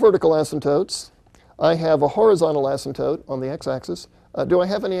have two vertical asymptotes. I have a horizontal asymptote on the x-axis. Do I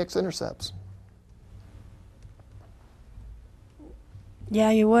have any x-intercepts?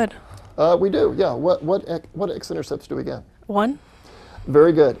 Yeah, you would. We do, yeah. What x-intercepts do we get? 1.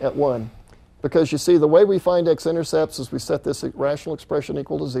 Very good, at 1. Because you see, the way we find x-intercepts is we set this rational expression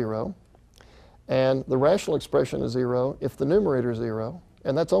equal to 0. And the rational expression is 0 if the numerator is 0.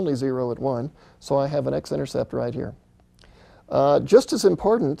 And that's only 0 at 1. So I have an x-intercept right here. Just as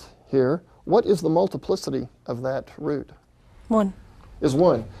important here, what is the multiplicity of that root? 1. Is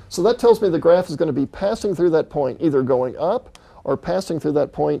 1. So that tells me the graph is going to be passing through that point, either going up or passing through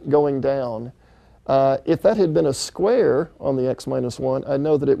that point going down. If that had been a square on the x minus 1, I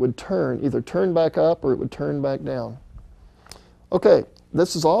know that it would either turn back up or it would turn back down. Okay,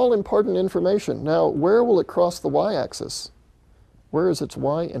 this is all important information. Now, where will it cross the y-axis? Where is its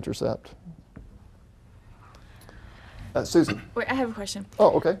y-intercept? Susan. Wait, I have a question.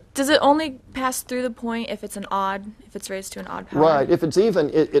 Oh, okay. Does it only pass through the point if it's if it's raised to an odd power? Right. If it's even,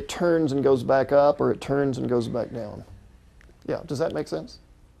 it turns and goes back up, or it turns and goes back down. Yeah. Does that make sense?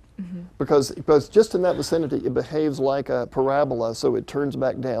 Mm-hmm. Because just in that vicinity, it behaves like a parabola, so it turns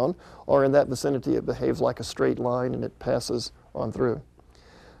back down, or in that vicinity, it behaves like a straight line and it passes on through.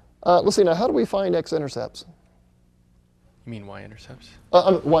 Let's see now. How do we find x-intercepts? You mean y-intercepts?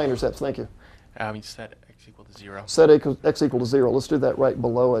 Y-intercepts. Thank you. You set x equal to 0. Set x equal to 0. Let's do that right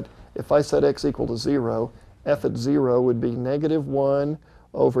below it. If I set x equal to 0, f at 0 would be negative 1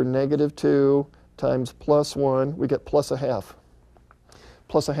 over negative 2 times plus 1. We get plus a half.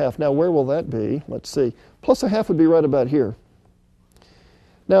 Plus a half. Now, where will that be? Let's see. Plus a half would be right about here.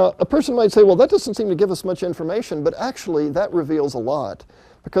 Now, a person might say, well, that doesn't seem to give us much information, but actually that reveals a lot.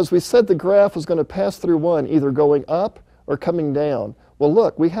 Because we said the graph was going to pass through 1, either going up or coming down. Well,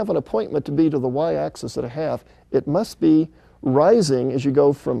 look, we have an appointment to be to the y-axis at a half. It must be rising as you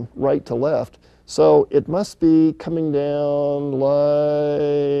go from right to left. So it must be coming down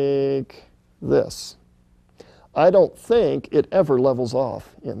like this. I don't think it ever levels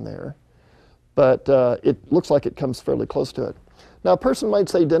off in there, but it looks like it comes fairly close to it. Now, a person might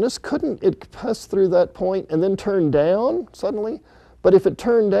say, Dennis, couldn't it pass through that point and then turn down suddenly? But if it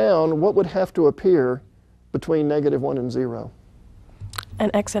turned down, what would have to appear between negative 1 and 0?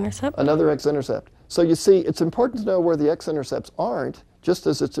 An x-intercept? Another x-intercept. So you see, it's important to know where the x-intercepts aren't, just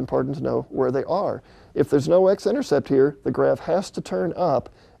as it's important to know where they are. If there's no x-intercept here, the graph has to turn up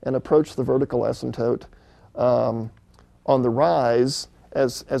and approach the vertical asymptote on the rise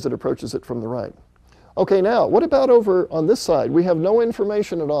as it approaches it from the right. Okay, now, what about over on this side? We have no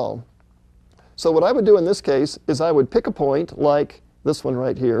information at all. So what I would do in this case is I would pick a point like this one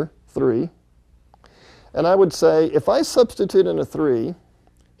right here, 3, And I would say, if I substitute in a 3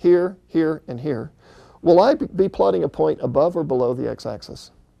 here, here, and here, will I be plotting a point above or below the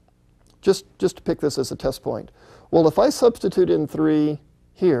x-axis? Just to pick this as a test point. Well, if I substitute in 3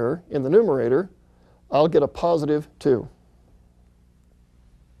 here in the numerator, I'll get a positive 2.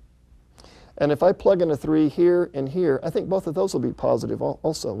 And if I plug in a 3 here and here, I think both of those will be positive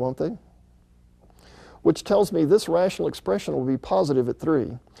also, won't they? Which tells me this rational expression will be positive at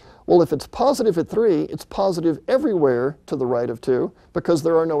 3. Well, if it's positive at 3, it's positive everywhere to the right of 2 because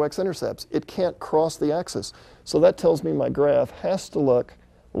there are no x-intercepts. It can't cross the axis. So that tells me my graph has to look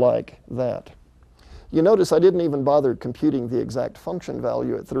like that. You notice I didn't even bother computing the exact function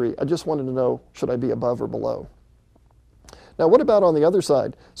value at 3. I just wanted to know, should I be above or below? Now, what about on the other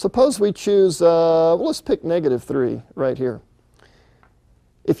side? Suppose we choose, well, let's pick negative 3 right here.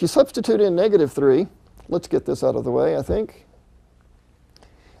 If you substitute in negative 3, let's get this out of the way, I think.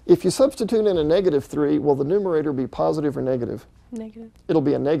 If you substitute in a negative 3, will the numerator be positive or negative? Negative. It'll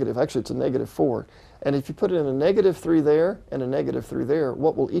be a negative. Actually, it's a negative 4. And if you put in a negative 3 there and a negative 3 there,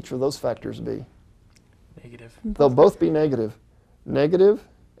 what will each of those factors be? Negative. They'll both be negative. Negative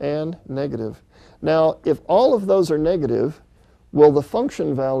and negative. Now, if all of those are negative, will the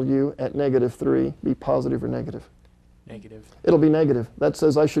function value at negative 3 be positive or negative? Negative. It'll be negative. That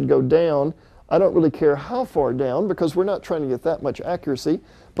says I should go down. I don't really care how far down because we're not trying to get that much accuracy,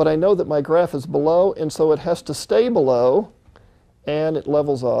 but I know that my graph is below, and so it has to stay below, and it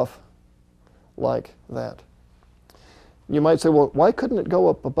levels off like that. You might say, well, why couldn't it go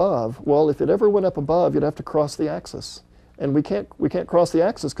up above? Well, if it ever went up above, you'd have to cross the axis. And we can't cross the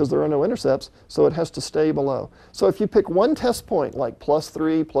axis because there are no intercepts, so it has to stay below. So if you pick one test point, like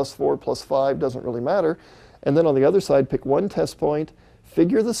 +3, +4, +5, doesn't really matter, and then on the other side, pick one test point,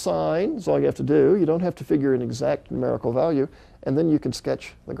 figure the sign, that's all you have to do. You don't have to figure an exact numerical value, and then you can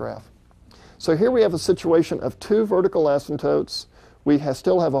sketch the graph. So here we have a situation of 2 vertical asymptotes. We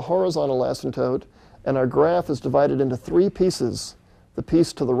still have a horizontal asymptote, and our graph is divided into 3 pieces. The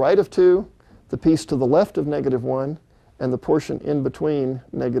piece to the right of 2, the piece to the left of -1, and the portion in between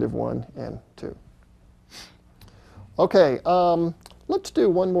 -1 and 2. Okay, let's do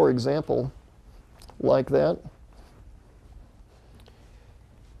one more example like that.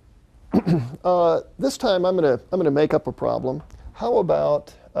 This time I'm gonna make up a problem. How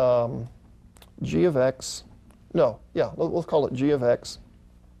about g of x? No, yeah, let's call it g of x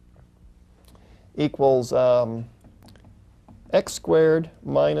equals x squared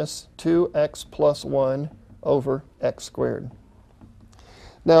minus 2x plus 1 over x squared.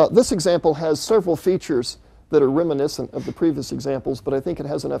 Now, this example has several features that are reminiscent of the previous examples, but I think it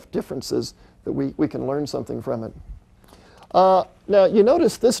has enough differences that we can learn something from it. Now, you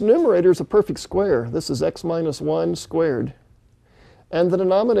notice this numerator is a perfect square. This is x minus 1 squared. And the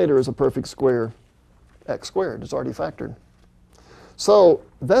denominator is a perfect square, x squared. It's already factored. So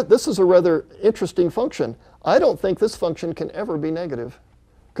this is a rather interesting function. I don't think this function can ever be negative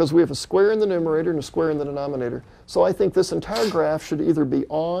because we have a square in the numerator and a square in the denominator. So I think this entire graph should either be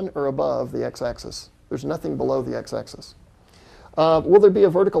on or above the x-axis. There's nothing below the x-axis. Will there be a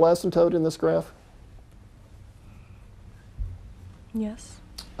vertical asymptote in this graph? Yes.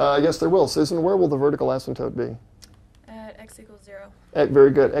 Yes, there will. Susan, where will the vertical asymptote be? At x equals 0.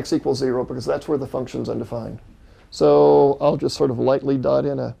 Very good. X equals 0 because that's where the function's undefined. So I'll just sort of lightly dot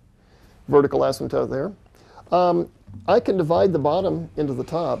in a vertical asymptote there. I can divide the bottom into the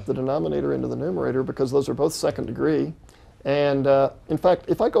top, the denominator into the numerator, because those are both second degree. And in fact,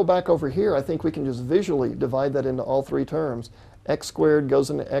 if I go back over here, I think we can just visually divide that into all 3 terms. X squared goes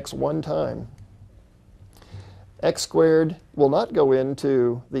into x 1 time. X squared will not go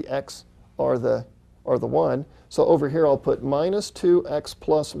into the x or the 1. So over here I'll put minus 2x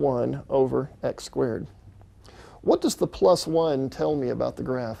plus 1 over x squared. What does the plus 1 tell me about the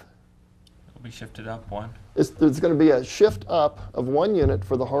graph? It'll be shifted up 1. There's going to be a shift up of 1 unit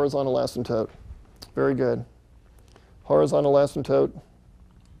for the horizontal asymptote. Very good. Horizontal asymptote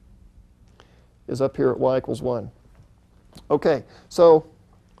is up here at y equals 1. Okay, so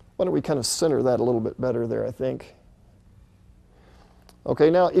why don't we kind of center that a little bit better there, I think. Okay,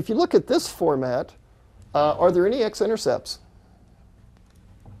 now if you look at this format, are there any x-intercepts?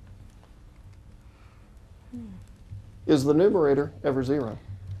 Is the numerator ever 0?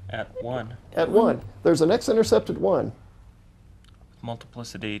 At 1. At 1. There's an x-intercept at 1.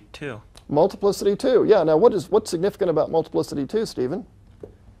 Multiplicity 2. Multiplicity 2. Yeah, now what's significant about multiplicity 2, Stephen?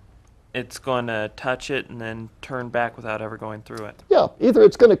 It's going to touch it and then turn back without ever going through it. Yeah, either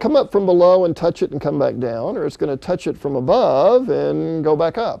it's going to come up from below and touch it and come back down, or it's going to touch it from above and go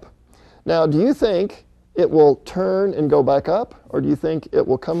back up. Now, do you think it will turn and go back up, or do you think it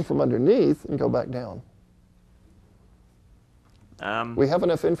will come from underneath and go back down? We have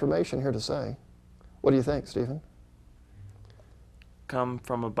enough information here to say. What do you think, Stephen? Come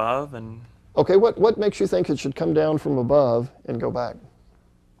from above and... Okay, what makes you think it should come down from above and go back?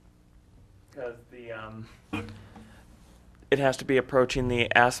 Because it has to be approaching the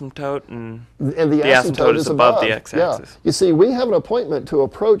asymptote, and the asymptote is above the x-axis. Yeah. You see, we have an appointment to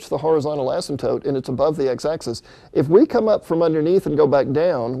approach the horizontal asymptote, and it's above the x-axis. If we come up from underneath and go back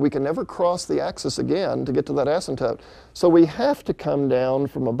down, we can never cross the axis again to get to that asymptote. So we have to come down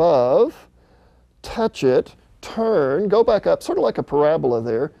from above, touch it, turn, go back up, sort of like a parabola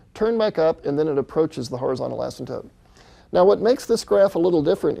there, turn back up, and then it approaches the horizontal asymptote. Now, what makes this graph a little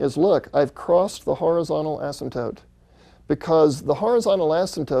different is, look, I've crossed the horizontal asymptote, because the horizontal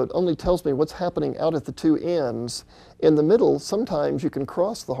asymptote only tells me what's happening out at the two ends. In the middle, sometimes you can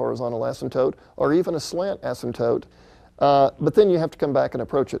cross the horizontal asymptote or even a slant asymptote, but then you have to come back and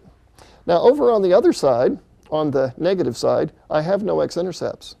approach it. Now, over on the other side, on the negative side, I have no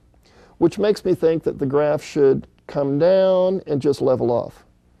x-intercepts, which makes me think that the graph should come down and just level off.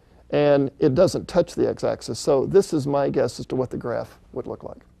 And it doesn't touch the x-axis. So this is my guess as to what the graph would look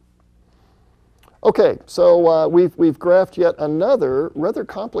like. Okay, so we've graphed yet another rather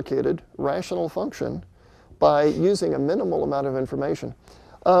complicated rational function by using a minimal amount of information.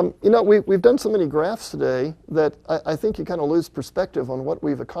 You know, we've done so many graphs today that I think you kind of lose perspective on what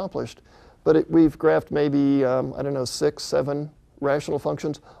we've accomplished. But we've graphed maybe, I don't know, 6, 7 rational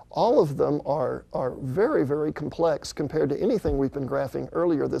functions. All of them are very, very complex compared to anything we've been graphing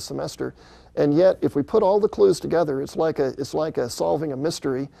earlier this semester. And yet, if we put all the clues together, it's like solving a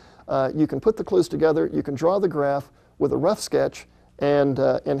mystery. You can put the clues together, you can draw the graph with a rough sketch, and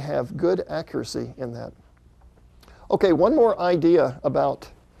have good accuracy in that. Okay, one more idea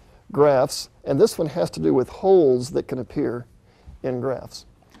about graphs, and this one has to do with holes that can appear in graphs.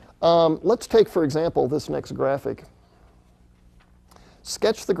 Let's take, for example, this next graphic.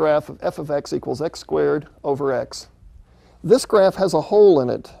 Sketch the graph of f of x equals x squared over x. This graph has a hole in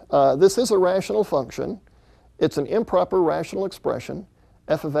it. This is a rational function. It's an improper rational expression.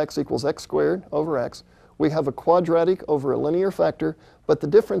 F of x equals x squared over x. We have a quadratic over a linear factor, but the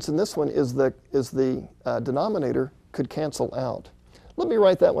difference in this one is the denominator could cancel out. Let me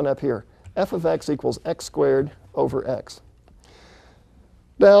write that one up here. F of x equals x squared over x.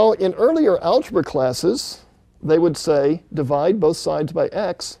 Now, in earlier algebra classes, they would say divide both sides by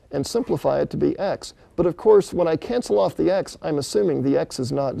x and simplify it to be x. But of course, when I cancel off the x, I'm assuming the x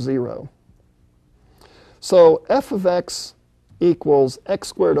is not 0. So f of x equals x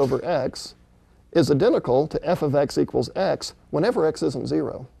squared over x is identical to f of x equals x whenever x isn't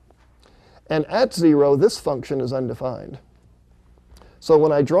 0. And at 0, this function is undefined. So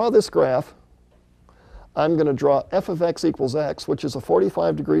when I draw this graph, I'm going to draw f of x equals x, which is a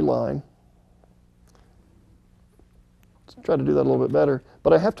 45-degree line. Let's try to do that a little bit better.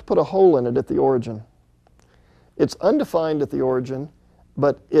 But I have to put a hole in it at the origin. It's undefined at the origin,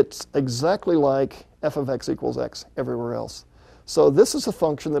 but it's exactly like f of x equals x everywhere else. So this is a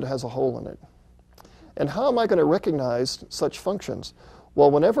function that has a hole in it. And how am I going to recognize such functions?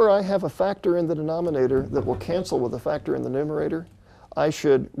 Well, whenever I have a factor in the denominator that will cancel with a factor in the numerator, I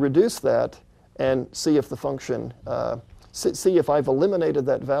should reduce that and see if the function, see if I've eliminated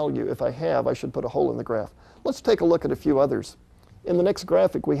that value. If I have, I should put a hole in the graph. Let's take a look at a few others. In the next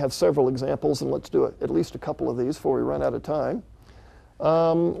graphic, we have several examples, and let's do at least a couple of these before we run out of time.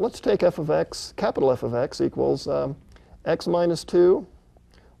 Let's take f of x, capital F of x equals x minus 2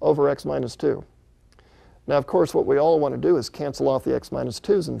 over x minus 2. Now, of course, what we all want to do is cancel off the x minus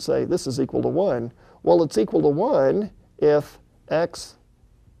 2's and say this is equal to 1. Well, it's equal to 1 if x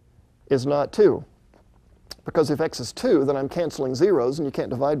is not 2. Because if x is 2, then I'm canceling zeros, and you can't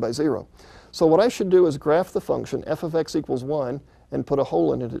divide by 0. So what I should do is graph the function f of x equals 1 and put a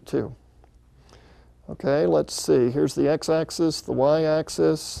hole in it at 2. Okay, let's see. Here's the x-axis, the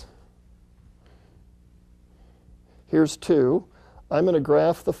y-axis. Here's 2. I'm going to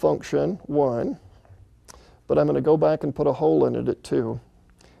graph the function 1, but I'm going to go back and put a hole in it at 2.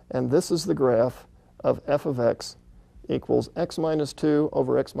 And this is the graph of f of x equals x minus 2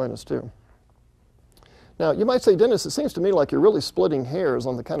 over x minus 2. Now, you might say, Dennis, it seems to me like you're really splitting hairs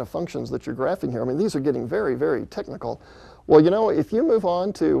on the kind of functions that you're graphing here. I mean, these are getting very, very technical. Well, you know, if you move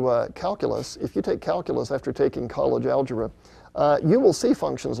on to calculus, if you take calculus after taking college algebra, you will see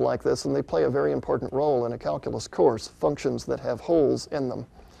functions like this, and they play a very important role in a calculus course, functions that have holes in them.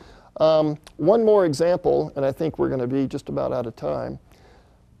 One more example, and I think we're going to be just about out of time.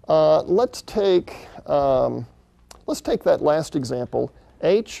 Let's take that last example.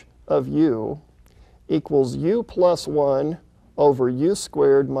 H of u equals u plus 1 over u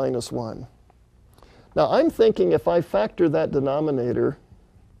squared minus 1. Now I'm thinking if I factor that denominator,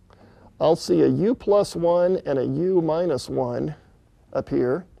 I'll see a u plus 1 and a u minus 1 up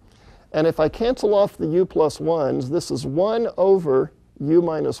here. And if I cancel off the u plus 1s, this is 1 over u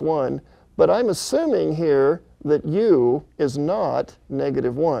minus 1. But I'm assuming here that u is not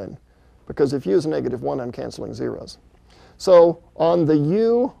negative 1. Because if u is negative 1, I'm canceling zeros. So on the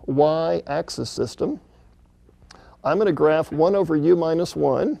u-y axis system, I'm going to graph 1 over u minus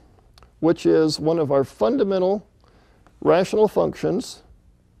 1, which is one of our fundamental rational functions,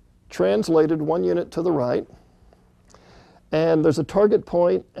 translated 1 unit to the right. And there's a target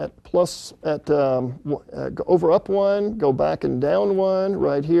point at over up 1, go back and down 1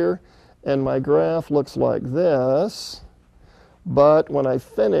 right here. And my graph looks like this. But when I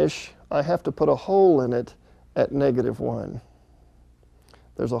finish, I have to put a hole in it at negative 1.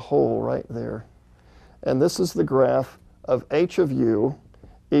 There's a hole right there. And this is the graph of h of u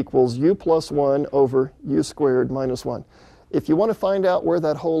equals u plus 1 over u squared minus 1. If you want to find out where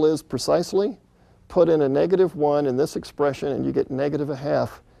that hole is precisely, put in a negative 1 in this expression and you get negative a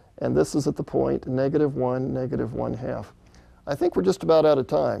half. And this is at the point negative 1, negative 1 half. I think we're just about out of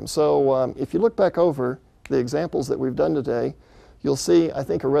time. So if you look back over the examples that we've done today, you'll see, I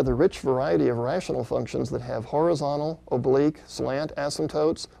think, a rather rich variety of rational functions that have horizontal, oblique, slant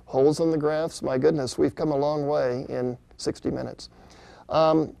asymptotes, holes in the graphs. My goodness, we've come a long way in 60 minutes.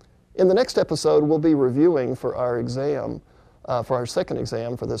 In the next episode, we'll be reviewing for our exam, for our second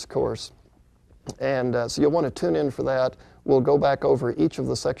exam for this course. And so you'll want to tune in for that. We'll go back over each of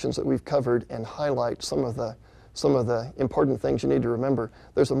the sections that we've covered and highlight some of the important things you need to remember.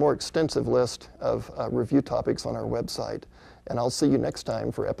 There's a more extensive list of review topics on our website. And I'll see you next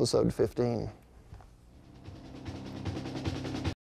time for episode 15.